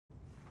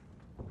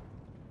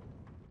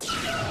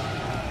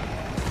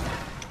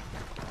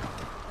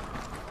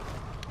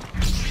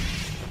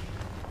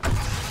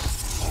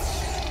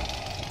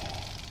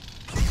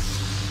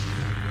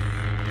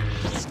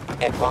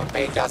won't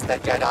be just the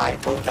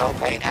Jedi who know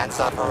pain and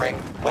suffering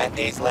when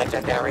these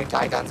legendary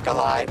titans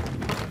collide.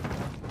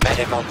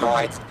 Medical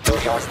droids, to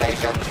your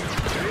stations.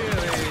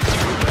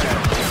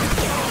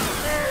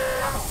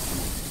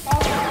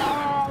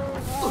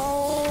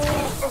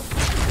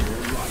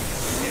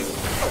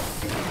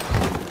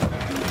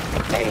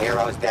 A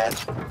hero's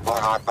death for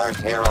our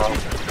first hero.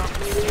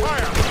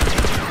 Fire!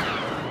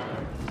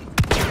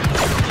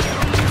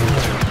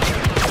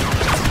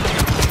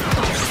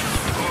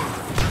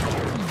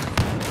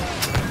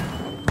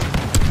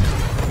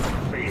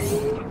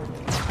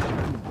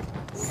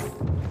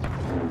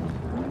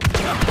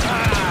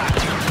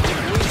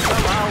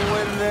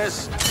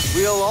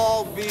 We'll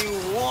all be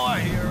war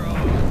heroes.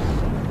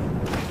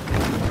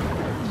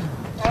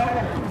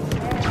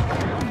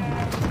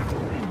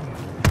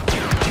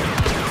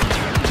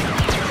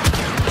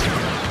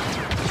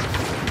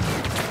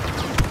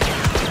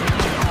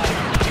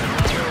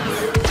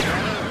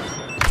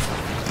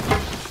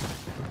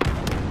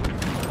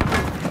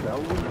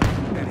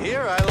 And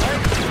here I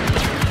like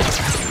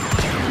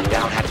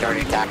down and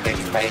dirty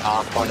tactics pay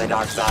off for the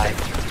dark side.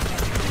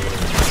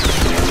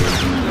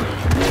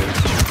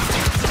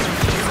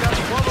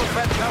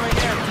 coming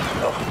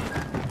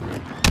in.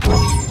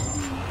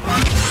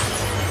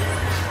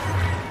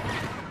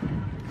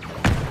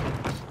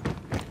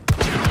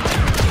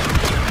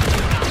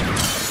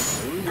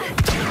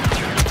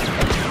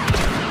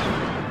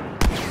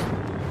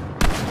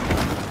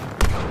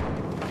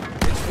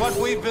 It's what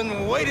we've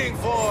been waiting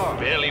for.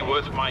 Barely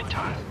worth my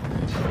time.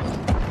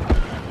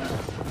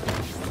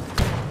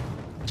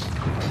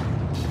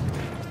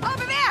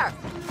 Over there!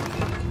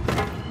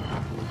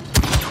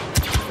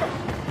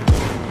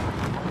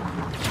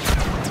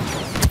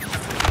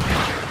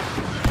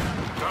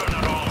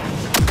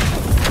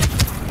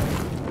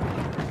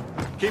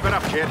 Keep it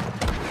up, kid.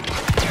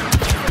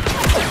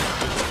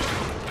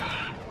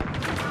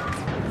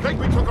 Think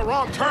we took a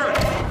wrong turn.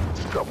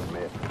 Trouble,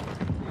 man.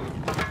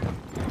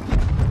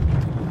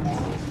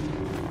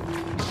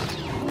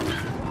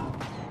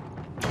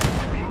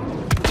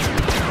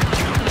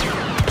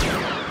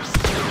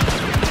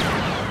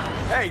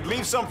 Hey,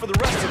 leave some for the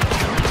rest of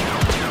us.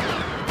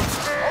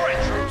 All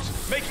right,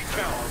 troops, make it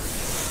count.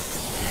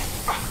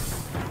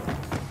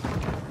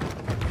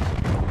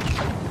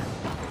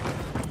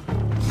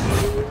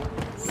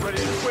 Ready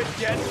to quit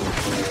yet?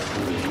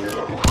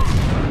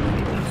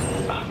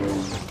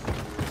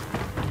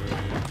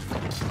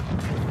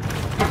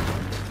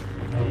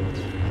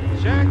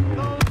 Check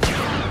those.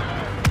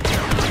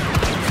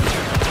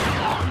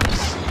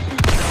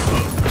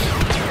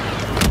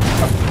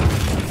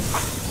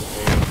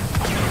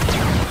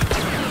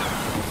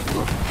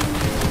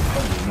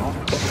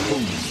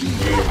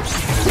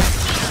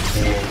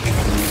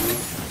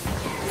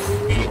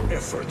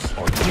 Efforts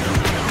are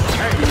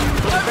Hey,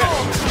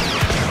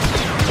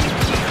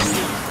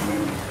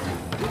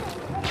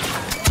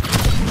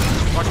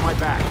 watch my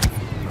back.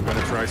 I'm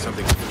gonna try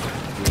something.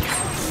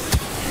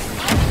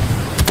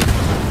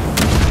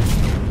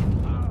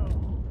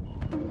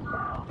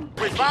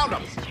 We found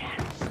him!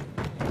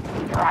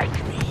 right.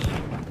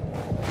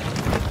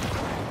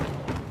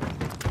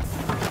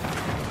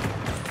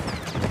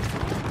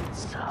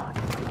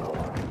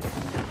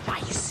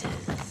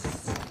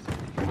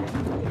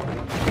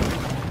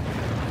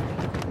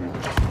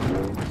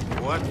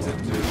 What to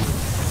do?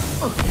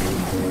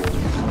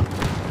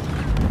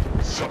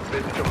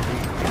 Submit to me.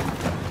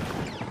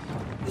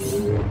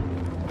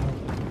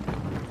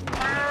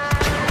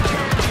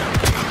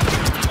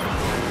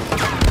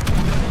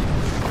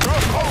 Go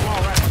home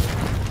already!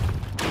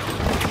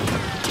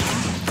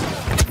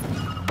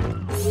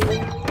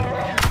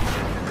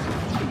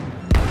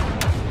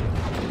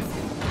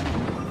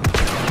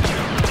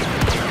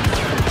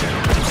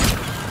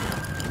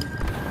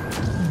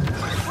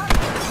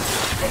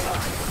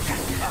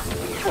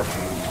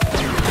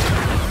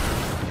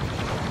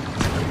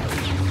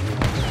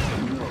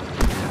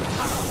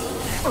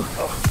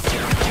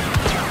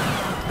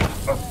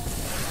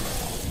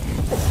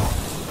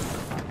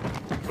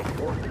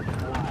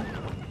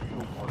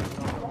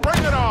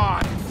 Bring it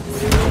on!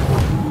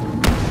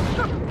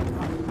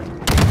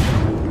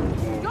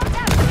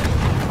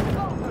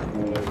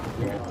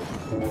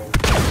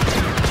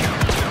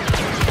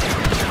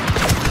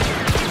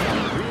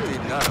 Really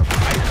not a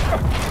fight.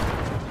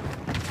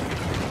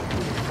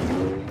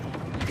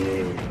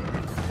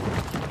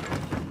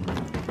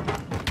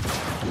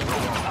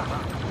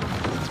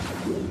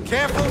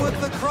 Careful with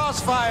the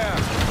crossfire!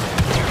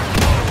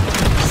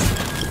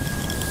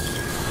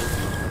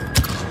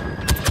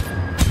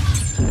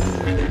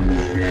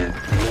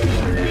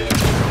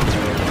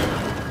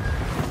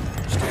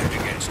 Stand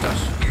against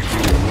us.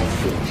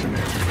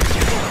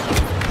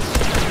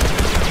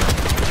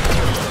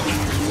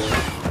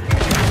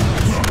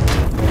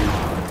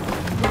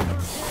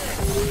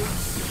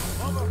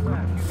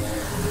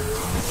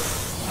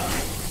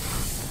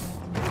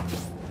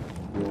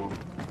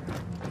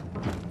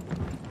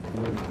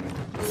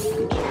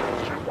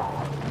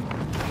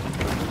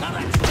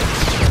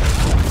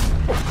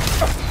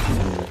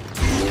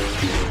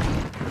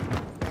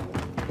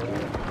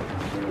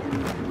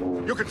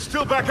 You can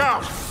still back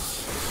out!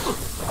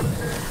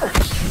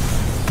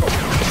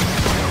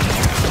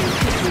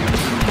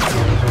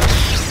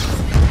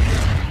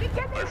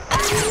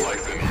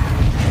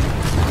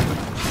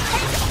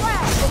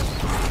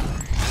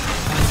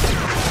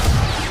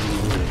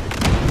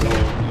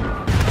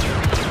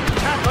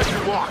 Can't let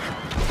you walk!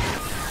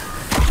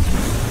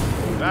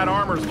 That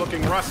armor's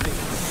looking rusty.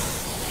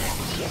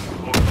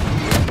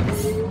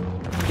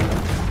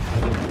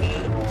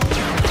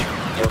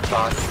 You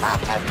caused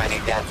half as many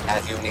deaths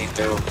as you need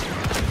to.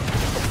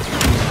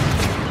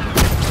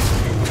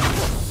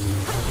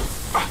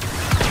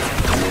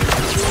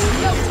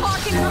 No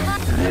talking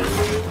behind.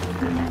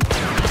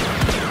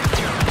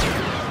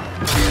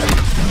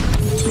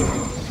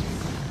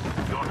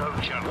 You're no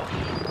channel.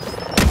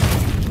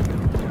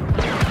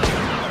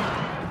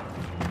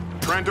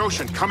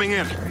 Trandoshan coming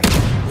in.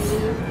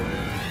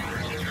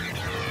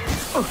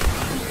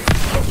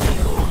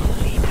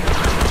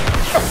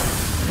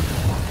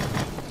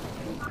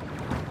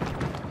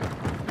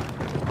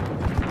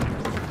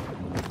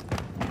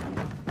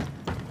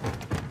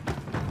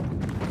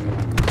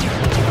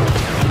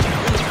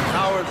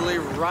 Cowardly,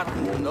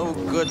 rotten, no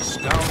good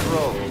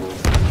scoundrel.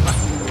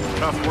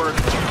 Tough words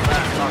from a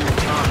fast-talking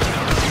Khan.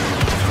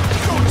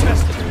 Go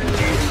test it!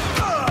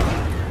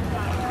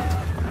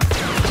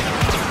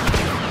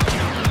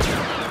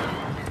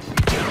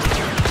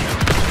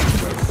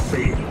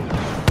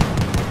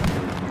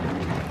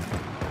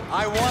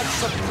 I want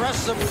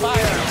suppressive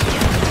fire.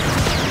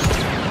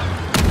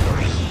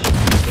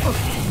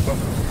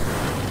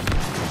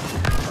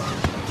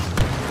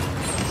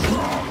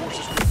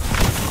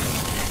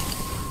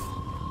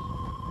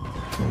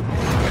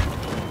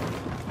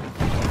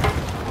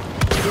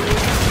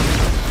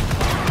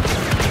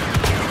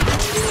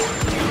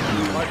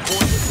 My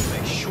point is to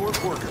make short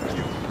work of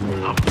you.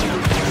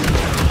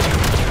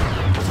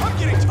 I'm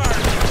getting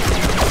tired!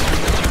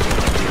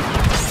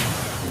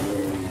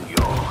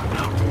 You're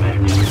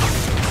outmatched.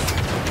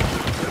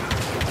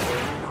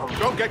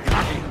 Don't get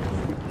cocky!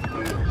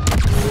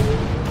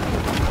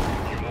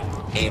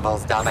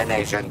 Evil's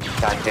domination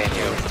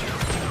continues.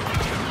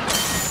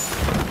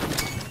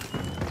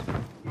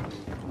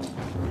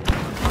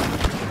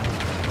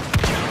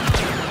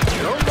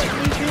 Don't let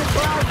me be a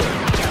bother.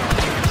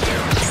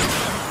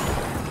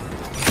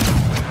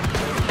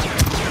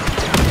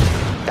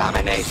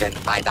 Domination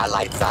by the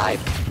light side.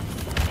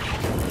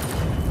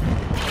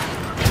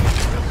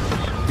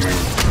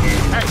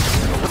 Hey!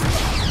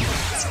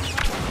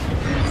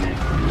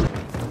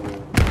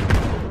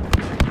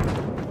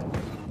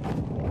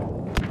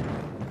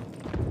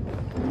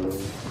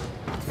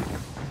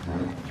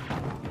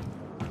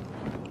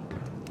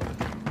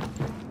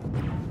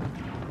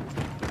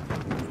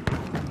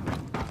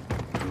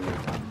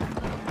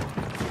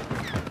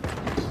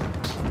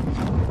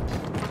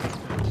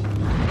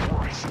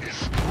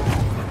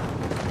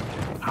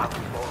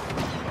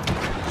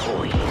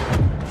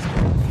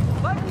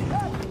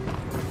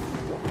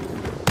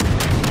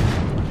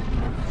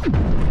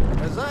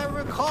 As I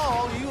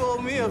recall, you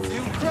owe me a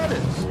few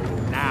credits.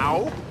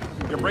 Now?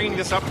 You're bringing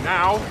this up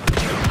now?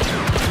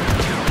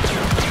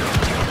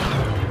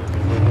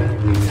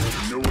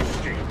 No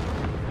escape.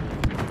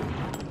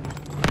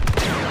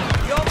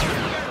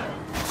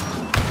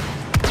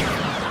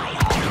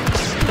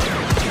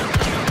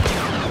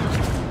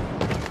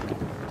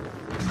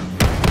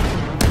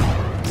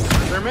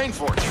 Their main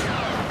force.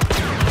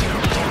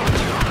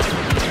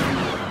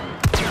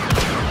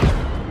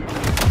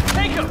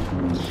 Take him!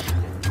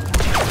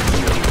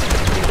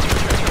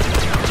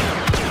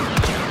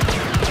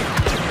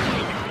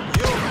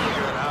 You'll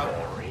figure it out.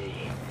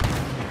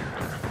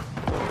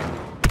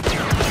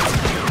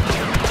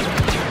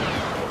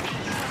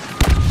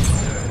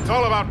 It's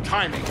all about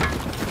timing.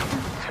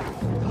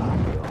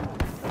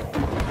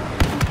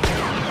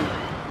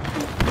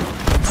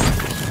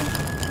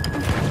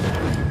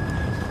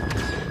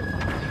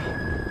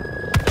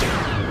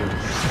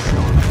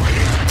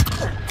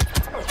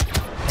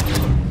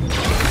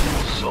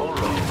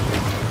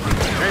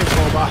 Hey,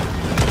 Boba.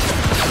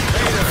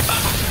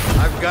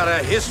 I've got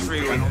a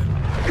history with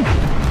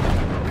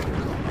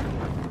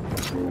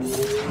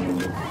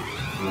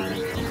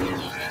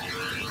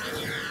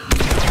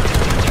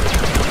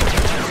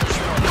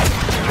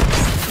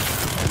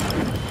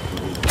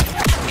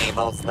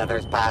Evil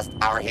slithers past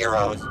our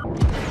heroes.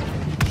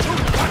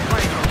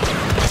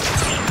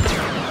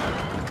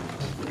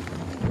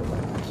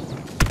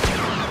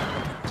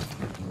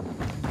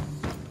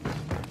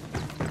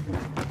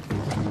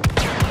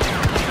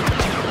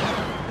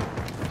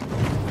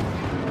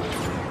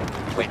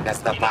 Witness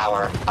the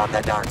power of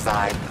the dark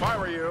side. If I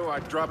were you,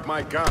 I'd drop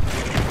my gun.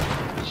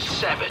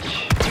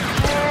 Savage.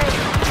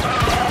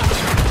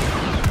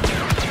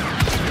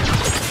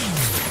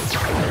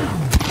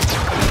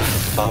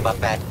 Boba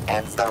Fett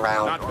ends the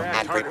round Not bad,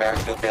 and Carter.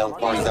 prepares to bill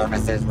for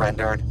services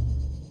rendered.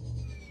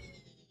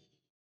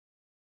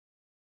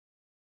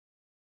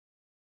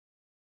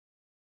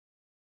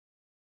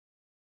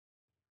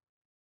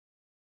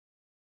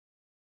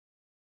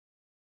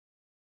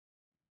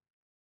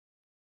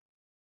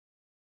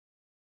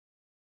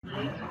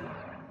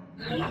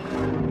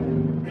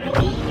 Yes.